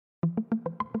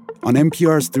on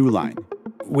NPR's Throughline.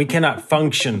 We cannot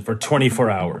function for 24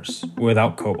 hours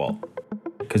without cobalt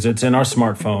because it's in our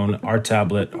smartphone, our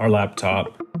tablet, our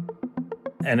laptop.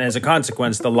 And as a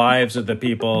consequence, the lives of the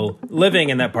people living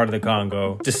in that part of the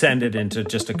Congo descended into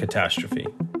just a catastrophe.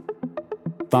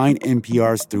 Find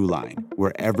NPR's Throughline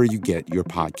wherever you get your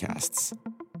podcasts.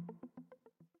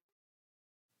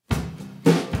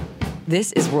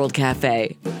 This is World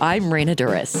Cafe. I'm Raina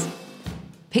Duras.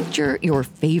 Picture your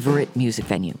favorite music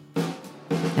venue.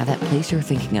 Now, that place you're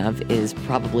thinking of is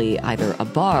probably either a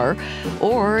bar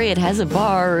or it has a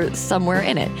bar somewhere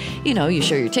in it. You know, you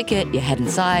show your ticket, you head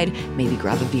inside, maybe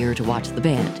grab a beer to watch the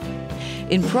band.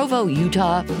 In Provo,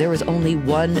 Utah, there is only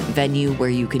one venue where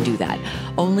you can do that.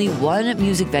 Only one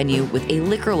music venue with a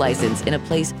liquor license in a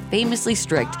place famously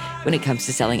strict when it comes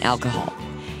to selling alcohol.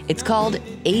 It's called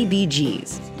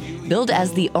ABG's. Billed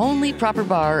as the only proper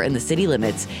bar in the city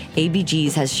limits,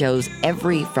 ABG's has shows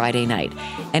every Friday night.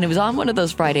 And it was on one of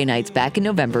those Friday nights back in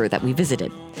November that we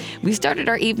visited. We started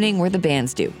our evening where the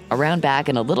bands do, around back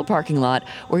in a little parking lot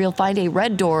where you'll find a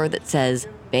red door that says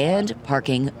band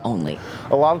parking only.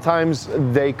 A lot of times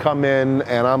they come in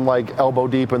and I'm like elbow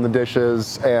deep in the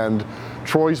dishes and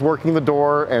Troy's working the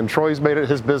door and Troy's made it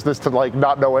his business to like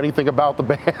not know anything about the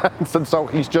bands. And so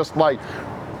he's just like,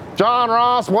 John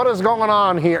Ross, what is going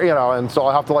on here? You know, and so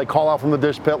I have to like call out from the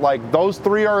dish pit, like, those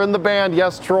three are in the band.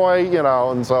 Yes, Troy, you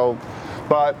know, and so,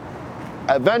 but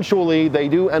eventually they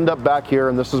do end up back here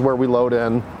and this is where we load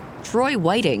in. Troy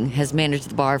Whiting has managed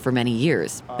the bar for many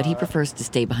years, but he prefers to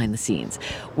stay behind the scenes.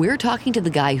 We're talking to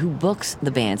the guy who books the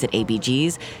bands at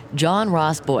ABG's, John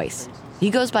Ross Boyce. He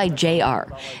goes by JR,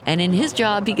 and in his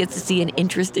job, he gets to see an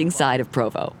interesting side of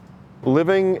Provo.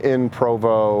 Living in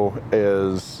Provo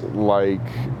is like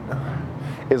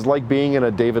being in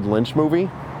a David Lynch movie.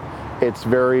 It's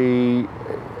very,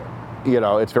 you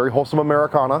know, it's very wholesome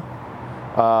Americana.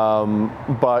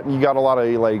 But you got a lot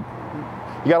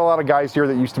of guys here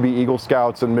that used to be Eagle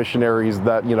Scouts and missionaries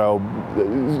that, you know,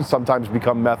 sometimes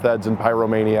become meth heads and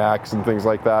pyromaniacs and things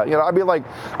like that. You know, I mean, like,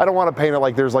 I don't want to paint it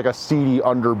like there's like a seedy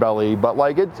underbelly, but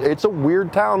like it's a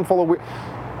weird town full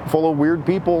of weird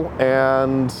people,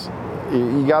 and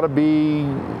you got to be,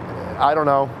 I don't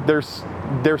know,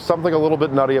 there's something a little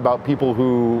bit nutty about people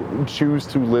who choose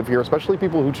to live here, especially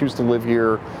people who choose to live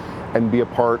here and be a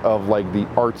part of like the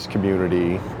arts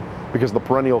community, because the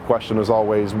perennial question is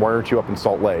always, why aren't you up in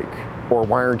Salt Lake? Or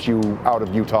why aren't you out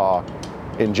of Utah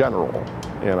in general,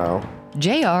 you know?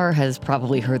 JR has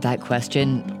probably heard that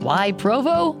question, why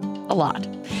Provo? A lot.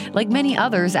 Like many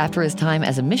others, after his time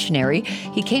as a missionary,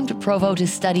 he came to Provo to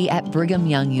study at Brigham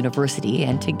Young University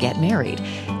and to get married.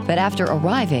 But after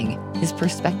arriving, his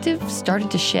perspective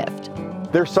started to shift.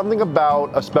 There's something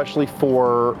about, especially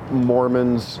for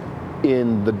Mormons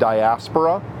in the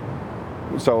diaspora,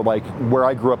 so like where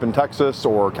I grew up in Texas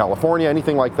or California,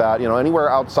 anything like that, you know, anywhere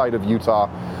outside of Utah,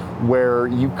 where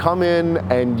you come in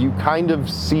and you kind of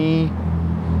see,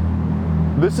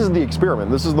 this is the experiment.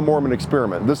 This is the Mormon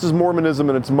experiment. This is Mormonism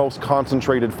in its most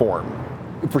concentrated form.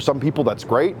 For some people, that's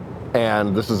great,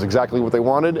 and this is exactly what they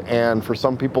wanted. And for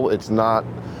some people, it's not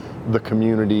the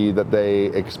community that they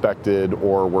expected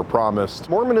or were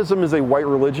promised. Mormonism is a white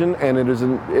religion, and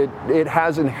it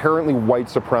has inherently white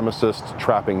supremacist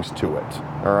trappings to it.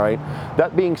 All right.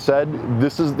 That being said,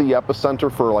 this is the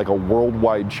epicenter for like a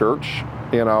worldwide church.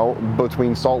 You know,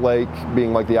 between Salt Lake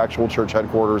being like the actual church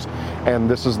headquarters, and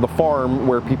this is the farm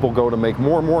where people go to make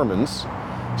more Mormons.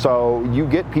 So you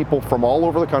get people from all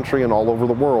over the country and all over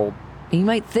the world. You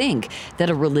might think that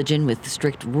a religion with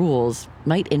strict rules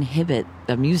might inhibit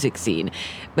the music scene,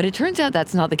 but it turns out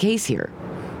that's not the case here.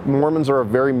 Mormons are a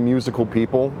very musical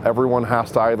people. Everyone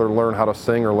has to either learn how to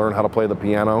sing or learn how to play the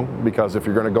piano, because if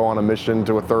you're going to go on a mission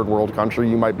to a third world country,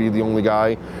 you might be the only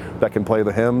guy that can play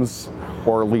the hymns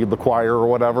or lead the choir or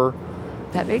whatever.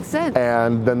 That makes sense.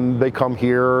 And then they come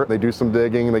here, they do some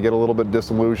digging, they get a little bit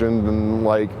disillusioned, and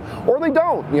like, or they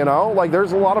don't, you know? Like,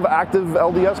 there's a lot of active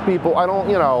LDS people. I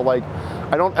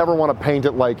don't ever want to paint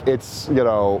it like it's, you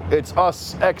know, it's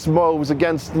us ex-Moes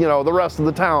against, you know, the rest of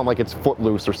the town, like it's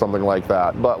Footloose or something like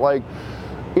that. But like,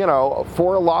 you know,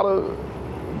 for a lot of,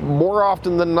 more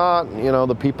often than not, you know,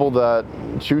 the people that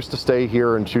choose to stay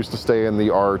here and choose to stay in the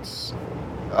arts,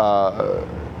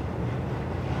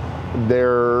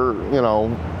 they're, you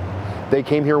know, they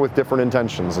came here with different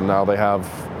intentions, and now they have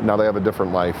a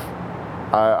different life.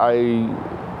 I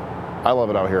love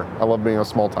it out here. I love being a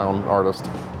small town artist.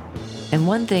 And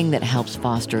one thing that helps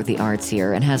foster the arts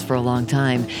here, and has for a long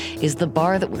time, is the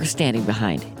bar that we're standing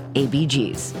behind,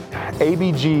 ABG's.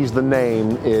 ABG's, the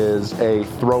name, is a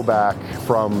throwback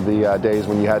from the days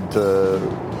when you had to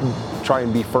try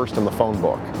and be first in the phone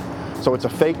book. So it's a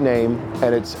fake name,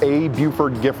 and it's A.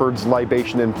 Buford Gifford's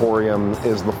Libation Emporium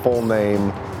is the full name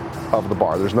of the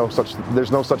bar. There's no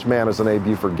such man as an A.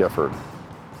 Buford Gifford.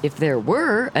 If there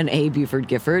were an A. Buford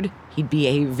Gifford, he'd be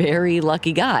a very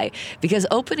lucky guy, because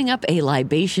opening up a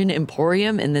libation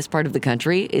emporium in this part of the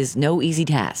country is no easy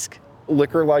task.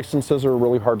 Liquor licenses are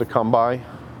really hard to come by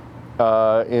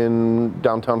in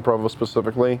downtown Provo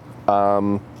specifically.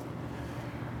 I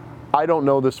don't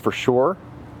know this for sure,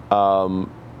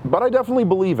 but I definitely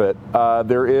believe it.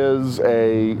 There's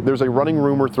a running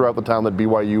rumor throughout the town that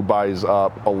BYU buys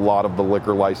up a lot of the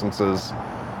liquor licenses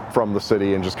from the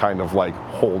city and just kind of like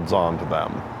holds on to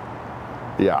them.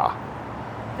 Yeah.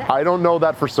 I don't know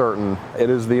that for certain. It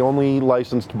is the only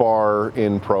licensed bar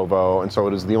in Provo, and so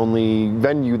it is the only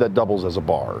venue that doubles as a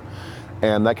bar.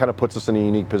 And that kind of puts us in a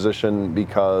unique position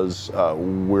because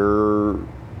we're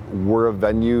a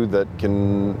venue that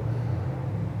can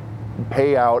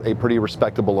pay out a pretty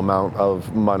respectable amount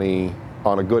of money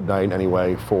on a good night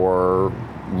anyway for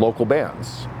local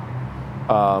bands,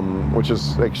 which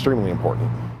is extremely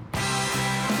important.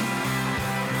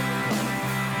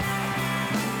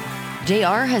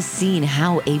 JR has seen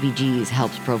how ABGs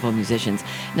helps Provo musicians,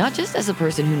 not just as a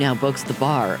person who now books the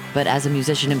bar, but as a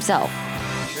musician himself.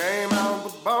 Came out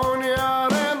the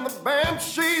boneyard and the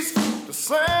banshees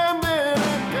descended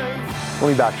again. Let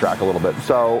me backtrack a little bit.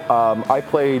 So I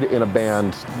played in a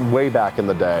band way back in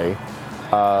the day.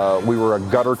 We were a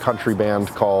gutter country band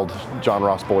called John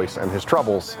Ross Boyce and His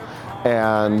Troubles.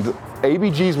 And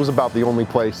ABG's was about the only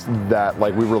place that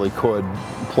like we really could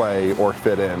play or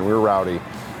fit in. We were rowdy.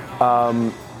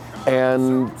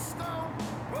 And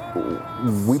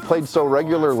we played so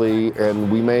regularly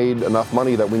and we made enough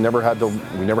money that we never had to do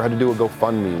a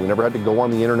GoFundMe. We never had to go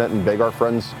on the internet and beg our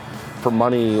friends for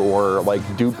money or like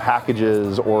do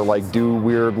packages or like do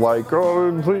weird like,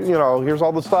 oh, you know, here's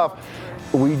all the stuff.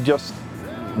 We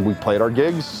played our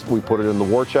gigs, we put it in the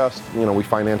war chest, you know, we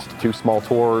financed 2 small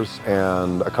tours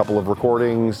and a couple of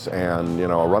recordings and, you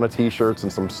know, a run of t-shirts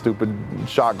and some stupid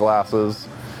shot glasses.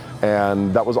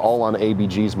 And that was all on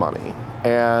ABG's money.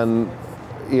 And,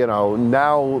 you know,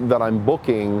 now that I'm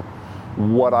booking,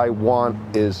 what I want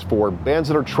is for bands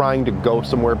that are trying to go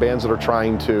somewhere, bands that are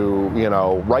trying to, you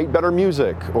know, write better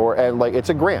music, and like, it's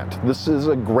a grant. This is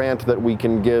a grant that we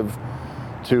can give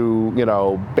to, you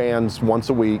know, bands once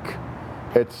a week.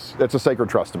 It's a sacred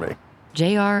trust to me.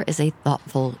 JR is a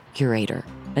thoughtful curator.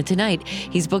 And tonight,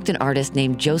 he's booked an artist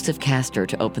named Joseph Castor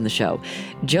to open the show.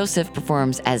 Joseph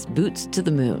performs as Boots to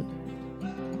the Moon.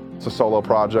 It's a solo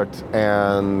project,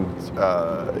 and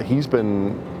he's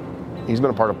been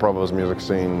a part of Provo's music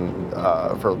scene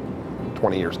for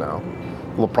 20 years now.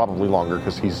 Well, probably longer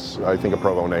because he's, I think, a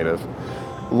Provo native.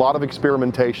 A lot of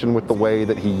experimentation with the way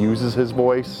that he uses his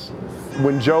voice.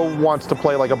 When Joe wants to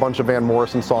play like a bunch of Van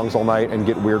Morrison songs all night and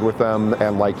get weird with them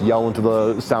and like yell into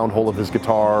the sound hole of his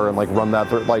guitar and like run that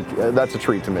through, like that's a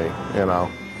treat to me, you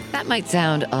know. That might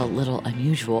sound a little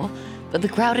unusual, but the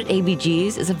crowd at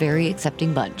ABG's is a very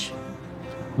accepting bunch.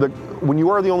 When you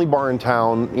are the only bar in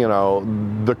town, you know,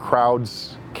 the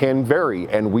crowds can vary,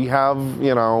 and we have,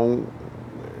 you know,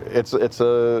 it's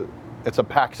a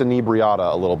pax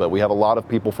inebriata a little bit. We have a lot of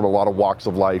people from a lot of walks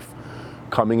of life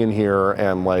coming in here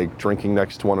and like drinking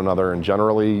next to one another and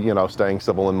generally, you know, staying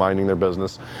civil and minding their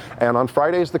business. And on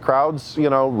Fridays, the crowds, you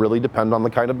know, really depend on the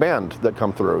kind of band that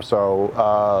come through.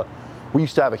 So we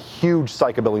used to have a huge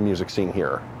psychobilly music scene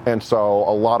here. And so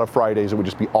a lot of Fridays, it would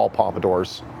just be all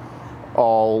pompadours,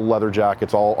 all leather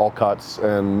jackets, all cuts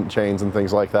and chains and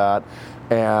things like that.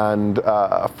 And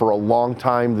for a long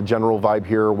time, the general vibe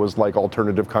here was like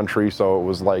alternative country. So it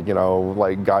was like, you know,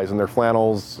 like guys in their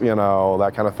flannels, you know,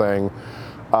 that kind of thing.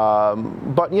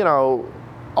 But, you know,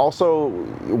 also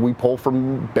we pull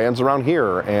from bands around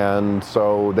here. And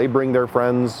so they bring their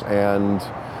friends. And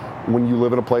when you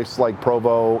live in a place like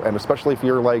Provo, and especially if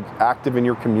you're like active in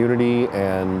your community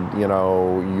and, you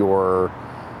know, you're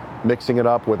mixing it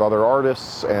up with other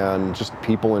artists and just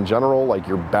people in general, like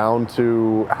you're bound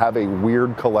to have a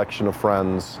weird collection of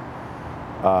friends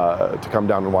to come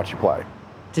down and watch you play.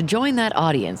 To join that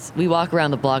audience, we walk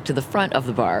around the block to the front of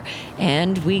the bar,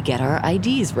 and we get our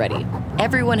IDs ready.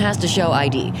 Everyone has to show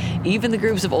ID, even the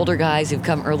groups of older guys who've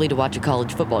come early to watch a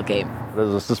college football game.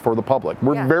 This is for the public.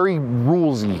 We're very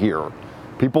rulesy here.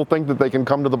 People think that they can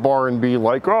come to the bar and be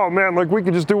like, oh man, like we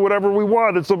can just do whatever we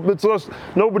want. It's us,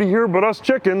 nobody here but us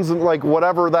chickens, and like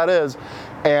whatever that is.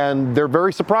 And they're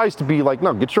very surprised to be like,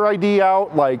 no, get your ID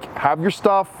out, like have your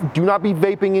stuff. Do not be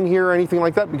vaping in here or anything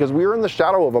like that, because we are in the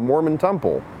shadow of a Mormon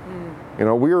temple. You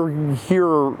know, we are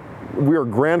here, we are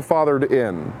grandfathered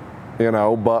in, you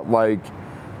know, but like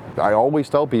I always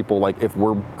tell people, like, if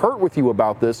we're curt with you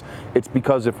about this, it's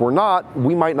because if we're not,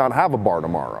 we might not have a bar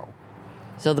tomorrow.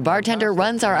 So the bartender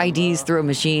runs our IDs through a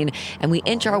machine, and we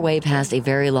inch our way past a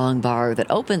very long bar that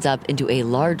opens up into a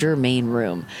larger main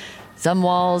room. Some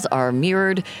walls are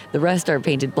mirrored, the rest are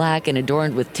painted black and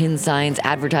adorned with tin signs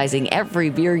advertising every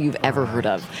beer you've ever heard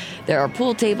of. There are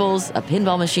pool tables, a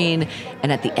pinball machine,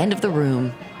 and at the end of the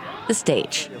room, the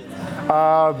stage.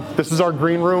 This is our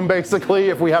green room, basically.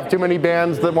 If we have too many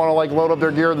bands that want to like load up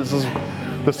their gear, this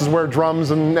is where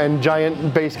drums and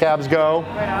giant bass cabs go,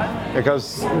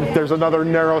 because there's another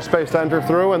narrow space to enter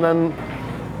through. And then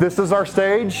this is our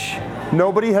stage.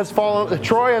 Nobody has fallen.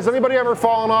 Troy, has anybody ever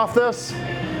fallen off this?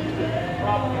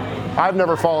 I've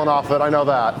never fallen off it, I know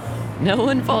that. No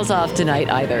one falls off tonight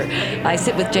either. I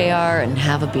sit with JR and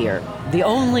have a beer. The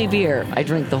only beer I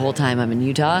drink the whole time I'm in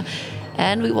Utah.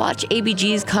 And we watch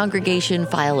ABG's congregation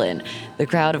file in. The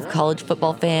crowd of college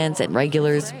football fans and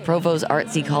regulars, Provo's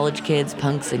artsy college kids,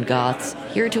 punks and goths,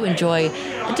 here to enjoy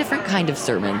a different kind of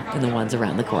sermon than the ones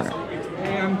around the corner.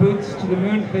 Hey, I'm Boots to the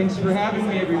Moon. Thanks for having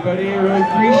me, everybody. I really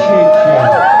appreciate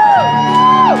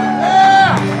you.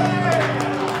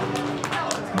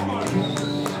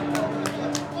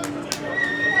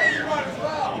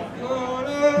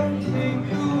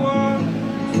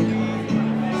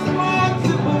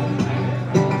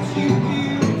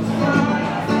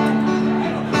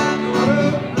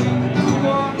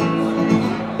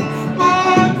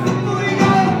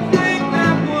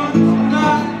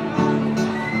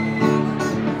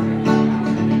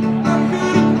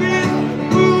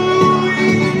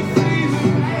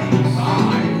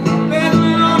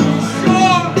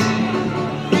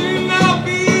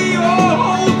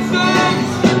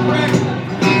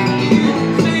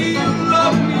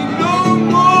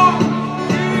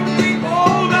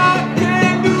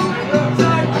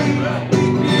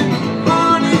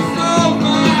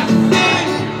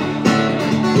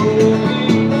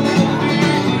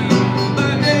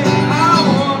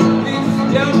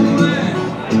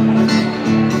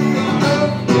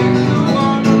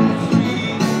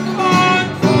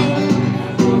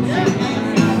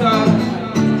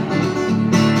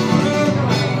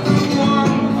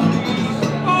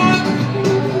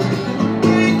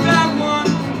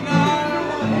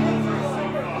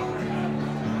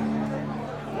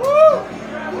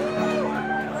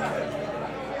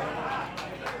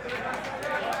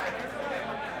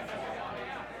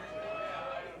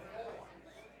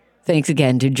 Thanks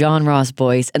again to John Ross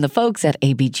Boyce and the folks at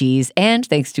ABG's, and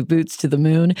thanks to Boots to the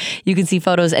Moon. You can see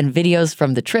photos and videos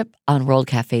from the trip on World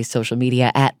Cafe's social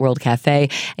media at World Cafe,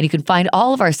 and you can find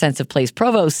all of our Sense of Place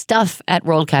Provo stuff at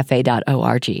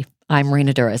worldcafe.org. I'm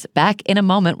Marina Duras, back in a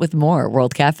moment with more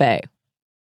World Cafe.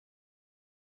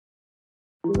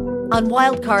 On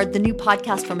Wildcard, the new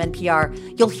podcast from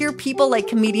NPR, you'll hear people like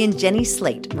comedian Jenny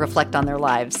Slate reflect on their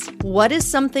lives. What is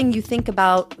something you think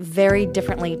about very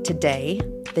differently today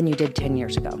than you did 10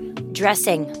 years ago?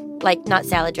 Dressing, like not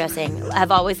salad dressing.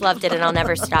 I've always loved it and I'll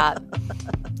never stop.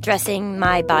 Dressing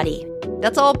my body.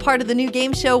 That's all part of the new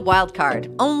game show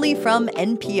Wildcard, only from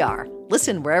NPR.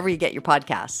 Listen wherever you get your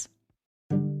podcasts.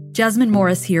 Jasmine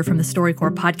Morris here from the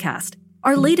StoryCorps podcast.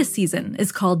 Our latest season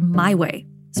is called My Way.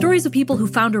 Stories of people who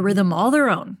found a rhythm all their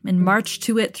own and marched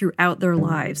to it throughout their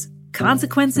lives.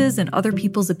 Consequences and other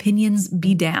people's opinions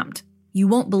be damned. You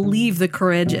won't believe the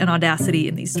courage and audacity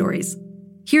in these stories.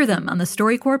 Hear them on the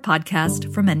StoryCorps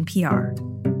podcast from NPR.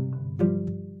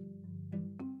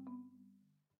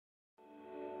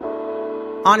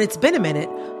 On It's Been a Minute,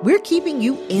 we're keeping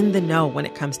you in the know when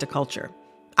it comes to culture.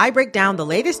 I break down the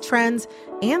latest trends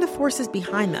and the forces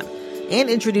behind them, and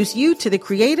introduce you to the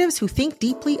creatives who think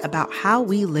deeply about how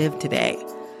we live today.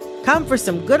 Come for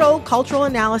some good old cultural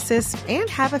analysis and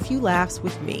have a few laughs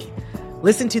with me.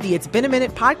 Listen to the It's Been a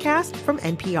Minute podcast from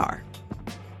NPR.